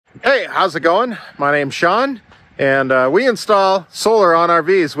Hey, how's it going? My name's Sean, and we install solar on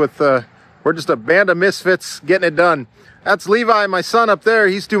RVs with, we're just a band of misfits getting it done. That's Levi, my son up there.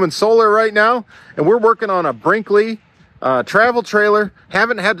 He's doing solar right now, and we're working on a Brinkley travel trailer.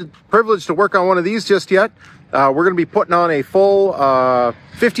 Haven't had the privilege to work on one of these just yet. We're going to be putting on a full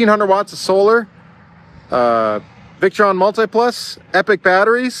 1,500 watts of solar, Victron MultiPlus, epic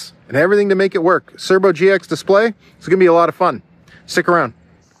batteries, and everything to make it work. Cerbo GX display. It's going to be a lot of fun. Stick around.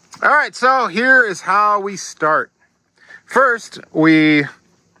 All right, so here is how we start. First, we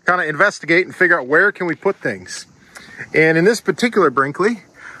kind of investigate and figure out where can we put things. And in this particular Brinkley,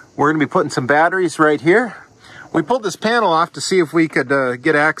 we're going to be putting some batteries right here. We pulled this panel off to see if we could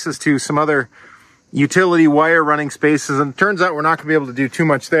get access to some other utility wire running spaces, and it turns out we're not going to be able to do too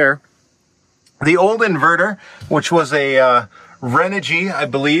much there. The old inverter, which was a Renogy, I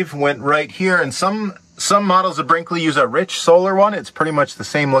believe, went right here, and some models of Brinkley use a rich solar one. It's pretty much the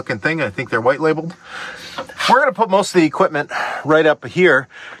same looking thing. I think they're white labeled. We're going to put most of the equipment right up here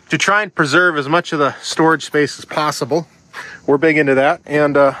to try and preserve as much of the storage space as possible. We're big into that.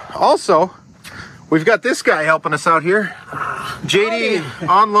 And also, we've got this guy helping us out here. JD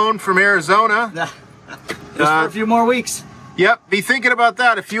on loan from Arizona. Just for a few more weeks. Yep, be thinking about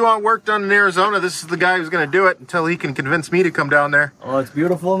that. If you want work done in Arizona, this is the guy who's going to do it until he can convince me to come down there. Oh, it's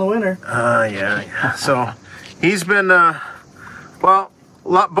beautiful in the winter. Yeah. So he's been, well,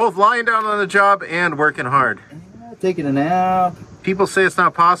 both lying down on the job and working hard. Taking a nap. People say it's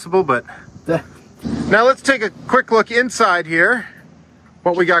not possible, but... Now let's take a quick look inside here.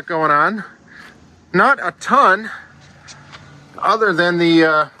 What we got going on. Not a ton, other than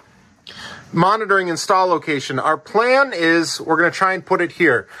the... monitoring install location. Our plan is we're going to try and put it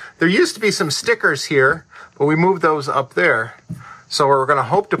here. There used to be some stickers here, but we moved those up there. So we're going to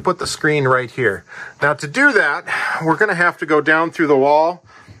hope to put the screen right here. Now to do that, we're going to have to go down through the wall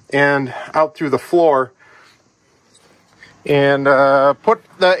and out through the floor and put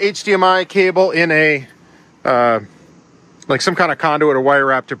the HDMI cable in a like some kind of conduit or wire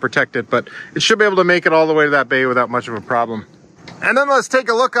wrap to protect it, but it should be able to make it all the way to that bay without much of a problem. And then let's take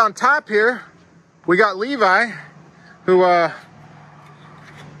a look on top here. We got Levi, who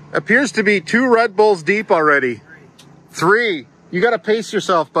appears to be 2 Red Bulls deep already. 3. You got to pace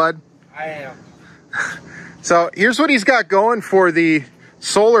yourself, bud. I am. So here's what he's got going for the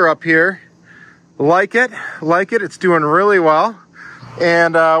solar up here. Like it. It's doing really well.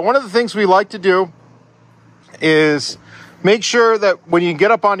 And one of the things we like to do is make sure that when you get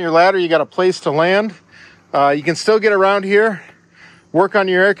up on your ladder, you got a place to land. You can still get around here. Work on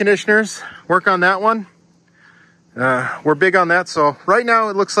your air conditioners, work on that one. We're big on that. So right now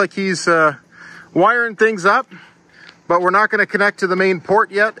it looks like he's wiring things up, but we're not going to connect to the main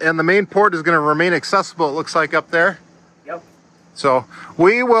port yet. And the main port is going to remain accessible, it looks like, up there. Yep. So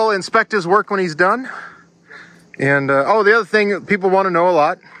we will inspect his work when he's done. And oh, the other thing that people want to know a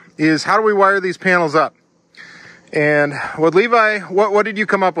lot is how do we wire these panels up? And with Levi, what did you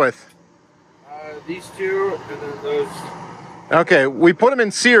come up with? These two and then those. Okay, we put them in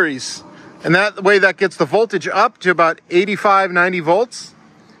series, and that way that gets the voltage up to about 85, 90 volts.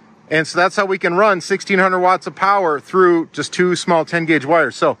 And so that's how we can run 1,600 watts of power through just 2 small 10-gauge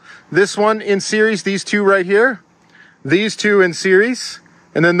wires. So this one in series, these 2 right here, these 2 in series,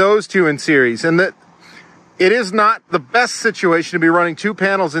 and then those 2 in series. And that it is not the best situation to be running 2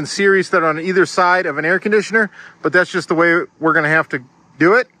 panels in series that are on either side of an air conditioner, but that's just the way we're going to have to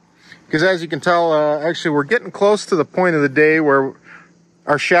do it. Because as you can tell, actually we're getting close to the point of the day where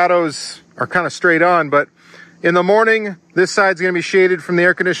our shadows are kind of straight on. But in the morning, this side's going to be shaded from the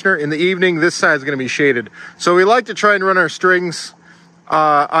air conditioner. In the evening, this side's going to be shaded. So we like to try and run our strings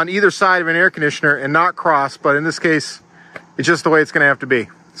on either side of an air conditioner and not cross. But in this case, it's just the way it's going to have to be.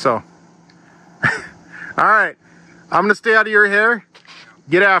 So, all right, I'm going to stay out of your hair.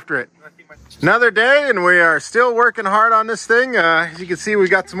 Get after it. Another day, and we are still working hard on this thing. As you can see, we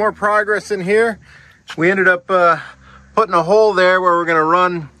got some more progress in here. We ended up putting a hole there where we're going to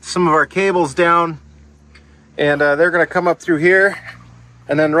run some of our cables down, and they're going to come up through here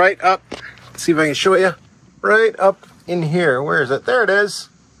and then right up. Let's see if I can show you. Right up in here. Where is it? There it is.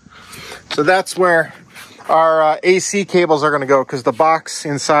 So that's where our AC cables are going to go, because the box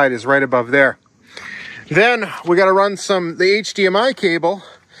inside is right above there. Then we got to run the HDMI cable,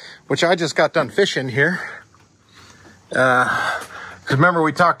 which I just got done fishing here. Because remember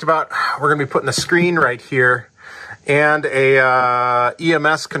we talked about we're going to be putting a screen right here and a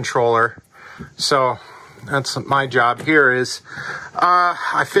EMS controller. So that's my job here is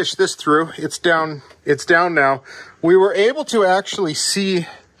I fished this through. It's down now. We were able to actually see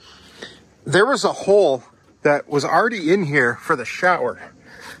there was a hole that was already in here for the shower.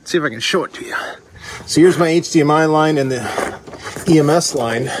 see if I can show it to you. So here's my HDMI line and the EMS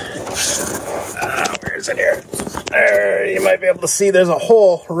line. Where is it here? There, you might be able to see there's a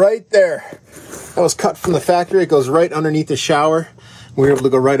hole right there. That was cut from the factory. It goes right underneath the shower. We were able to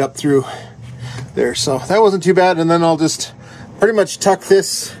go right up through there. So that wasn't too bad. And then I'll just pretty much tuck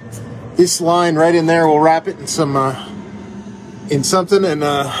this line right in there. We'll wrap it in some in something, and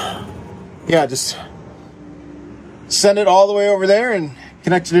yeah, just send it all the way over there and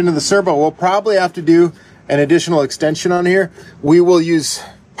connect it into the Cerbo. We'll probably have to do an additional extension on here. We will use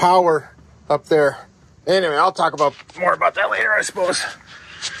power up there. Anyway, I'll talk about more about that later, I suppose.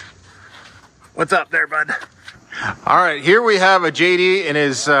 What's up there, bud? All right, here we have a JD in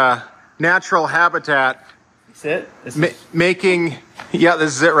his natural habitat. That's it? Making, yeah,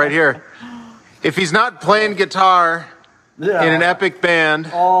 this is it right here. If he's not playing guitar in an epic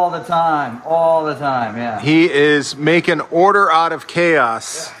band. All the time, yeah. He is making order out of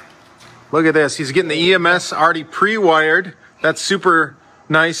chaos. Look at this. He's getting the EMS already pre-wired. That's super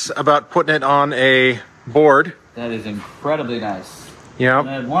nice about putting it on a board. That is incredibly nice. Yeah.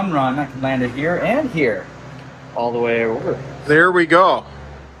 I had one run, I can land it here and here. All the way over. There we go.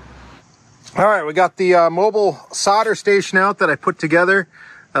 All right, we got the mobile solder station out that I put together.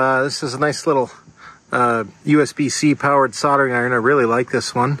 This is a nice little USB-C powered soldering iron. I really like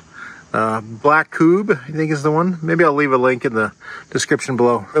this one. Black Cube, I think is the one. Maybe I'll leave a link in the description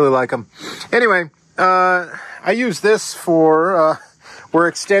below. Really like them. Anyway, I use this for, we're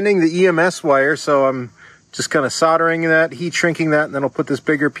extending the EMS wire, so I'm just kind of soldering that, heat shrinking that, and then I'll put this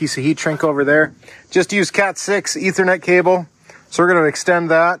bigger piece of heat shrink over there. Just use Cat 6 Ethernet cable. So we're going to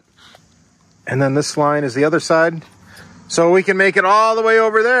extend that. And then this line is the other side. So we can make it all the way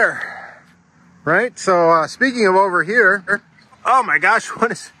over there. Right? So speaking of over here, oh my gosh,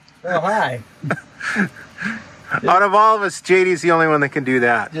 what is... Oh, hi. Out of all of us, JD's the only one that can do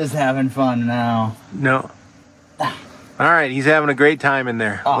that. Just having fun now. No. All right, he's having a great time in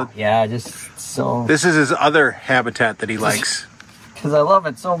there. Oh, yeah, just so... This is his other habitat that he likes. Because I love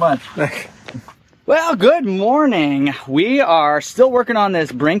it so much. Well, good morning. We are still working on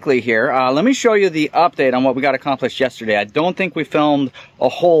this Brinkley here. Let me show you the update on what we got accomplished yesterday. I don't think we filmed a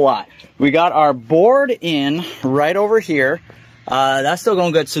whole lot. We got our board in right over here. That's still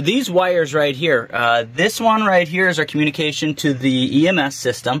going good. So these wires right here, this one right here is our communication to the EMS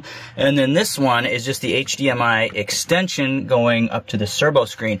system. And then this one is just the HDMI extension going up to the Cerbo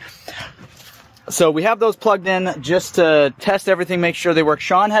screen. So we have those plugged in just to test everything, make sure they work.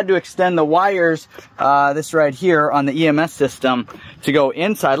 Sean had to extend the wires, this right here on the EMS system to go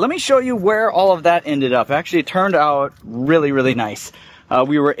inside. Let me show you where all of that ended up. Actually, it turned out really, really nice.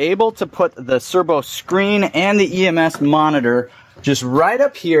 We were able to put the Cerbo screen and the EMS monitor just right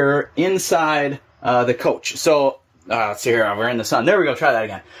up here inside the coach. So let's see here, we're in the sun. There we go, try that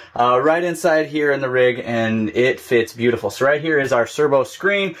again. Right inside here in the rig, and it fits beautiful. So right here is our Cerbo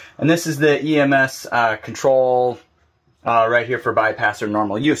screen, and this is the EMS control right here for bypass or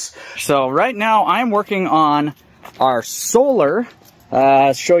normal use. So right now I'm working on our solar.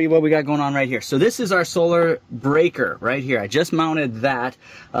 Show you what we got going on right here. So this is our solar breaker right here. I just mounted that.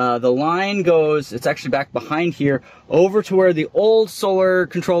 The line goes, it's actually back behind here, over to where the old solar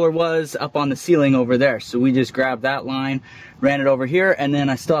controller was up on the ceiling over there. So we just grabbed that line, ran it over here, and then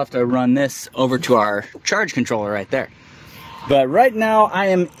I still have to run this over to our charge controller right there. But right now I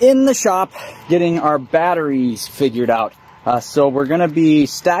am in the shop getting our batteries figured out. So we're going to be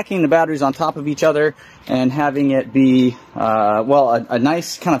stacking the batteries on top of each other and having it be, well, a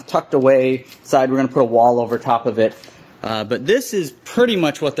nice kind of tucked away side. We're going to put a wall over top of it. But this is pretty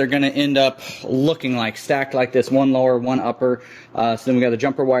much what they're going to end up looking like, stacked like this, one lower, one upper. So then we got the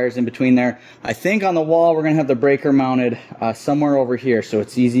jumper wires in between there. I think on the wall we're going to have the breaker mounted somewhere over here, so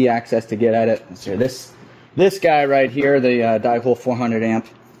it's easy access to get at it. Let's see, this guy right here, the Dihole 400 amp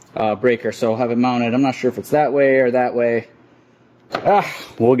breaker. So I'll have it mounted. I'm not sure if it's that way or that way.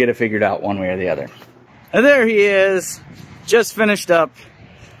 We'll get it figured out one way or the other. And there he is, just finished up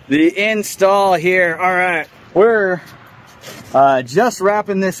the install here. All right, we're just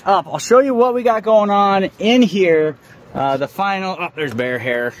wrapping this up. I'll show you what we got going on in here. The final, oh, there's bear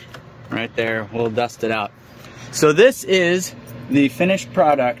hair right there. We'll dust it out. So this is the finished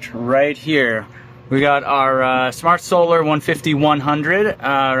product right here. We got our SmartSolar 150-100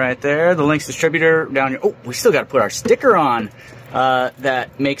 right there. The Lynx Distributor down here. Oh, we still got to put our sticker on.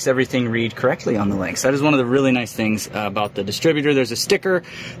 That makes everything read correctly on the Lynx. That is one of the really nice things about the distributor. There's a sticker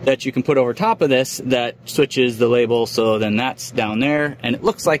that you can put over top of this that switches the label, so then that's down there, and it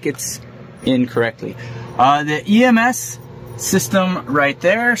looks like it's in correctly. The EMS system right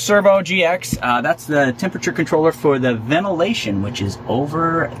there, Cerbo GX. That's the temperature controller for the ventilation, which is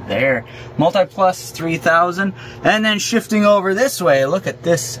over there. MultiPlus 3000. And then shifting over this way, look at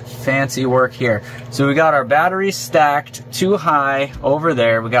this fancy work here. So we got our batteries stacked too high over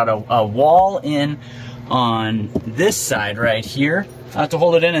there. We got a wall in on this side right here to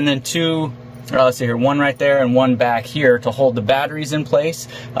hold it in, and then two, let's see here, one right there and one back here to hold the batteries in place,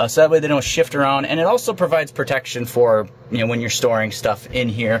 so that way they don't shift around. And it also provides protection for, you know, when you're storing stuff in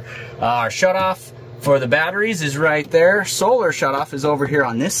here. Our shutoff for the batteries is right there. Solar shutoff is over here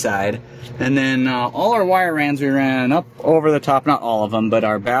on this side. And then all our wire runs we ran up over the top, not all of them, but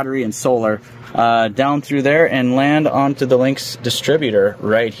our battery and solar down through there and land onto the Lynx Distributor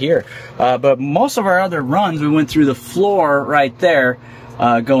right here. But most of our other runs, we went through the floor right there,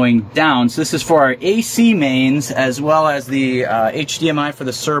 going down. So this is for our AC mains, as well as the HDMI for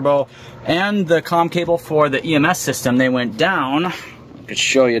the Cerbo and the comm cable for the EMS system. They went down. I could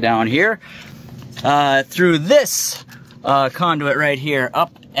show you down here through this conduit right here,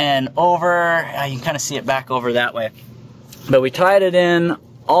 up and over. You can kind of see it back over that way. But we tied it in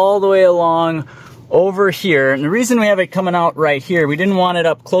all the way along over here. And the reason we have it coming out right here, we didn't want it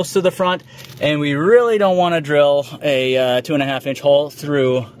up close to the front, and we really don't want to drill a 2.5-inch hole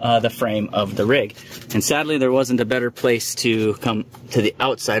through the frame of the rig. And sadly, there wasn't a better place to come to the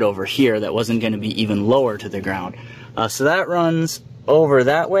outside over here that wasn't going to be even lower to the ground. So that runs over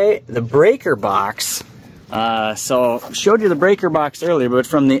that way. The breaker box, so I showed you the breaker box earlier, but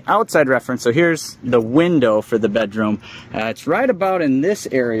from the outside reference, so here's the window for the bedroom. It's right about in this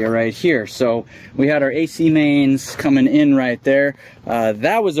area right here. So we had our AC mains coming in right there.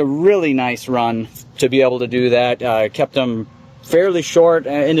 That was a really nice run to be able to do that. Kept them fairly short.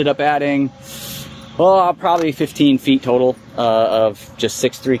 Ended up adding, well, probably 15 feet total of just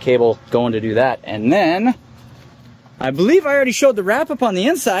 6'3" cable going to do that. And then I believe I already showed the wrap up on the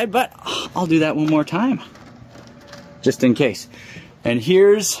inside, but I'll do that one more time, just in case. And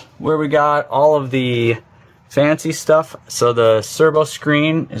here's where we got all of the fancy stuff. So the Cerbo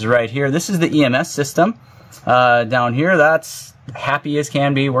screen is right here. This is the EMS system down here. That's happy as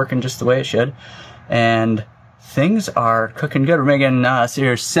can be, working just the way it should. And things are cooking good. We're making, so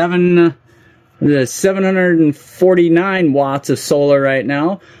here's 749 watts of solar right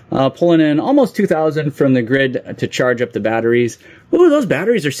now, pulling in almost 2,000 from the grid to charge up the batteries. Ooh, those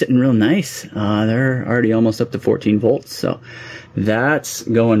batteries are sitting real nice. They're already almost up to 14 volts, so that's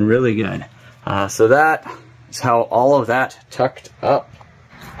going really good. So that is how all of that tucked up.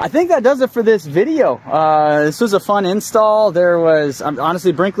 I think that does it for this video. This was a fun install. There was,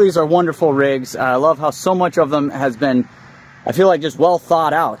 honestly, Brinkley's are wonderful rigs. I love how so much of them has been, I feel like, just well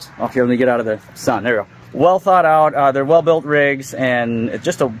thought out. Okay, let me get out of the sun. There we go. Well thought out. They're well built rigs, and it's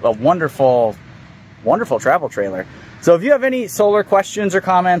just a wonderful, wonderful travel trailer. So if you have any solar questions or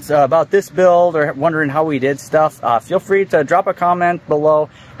comments about this build, or wondering how we did stuff, feel free to drop a comment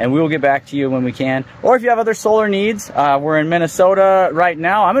below and we will get back to you when we can. Or if you have other solar needs, we're in Minnesota right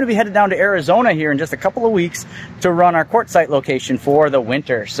now. I'm going to be headed down to Arizona here in just a couple of weeks to run our Quartzsite location for the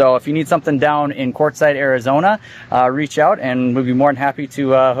winter. So if you need something down in Quartzsite, Arizona, reach out and we'll be more than happy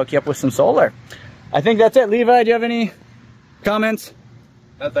to hook you up with some solar. I think that's it. Levi, do you have any comments?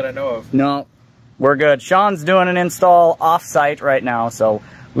 Not that I know of. No. We're good. Sean's doing an install off-site right now, so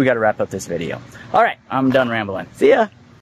we got to wrap up this video. All right, I'm done rambling. See ya.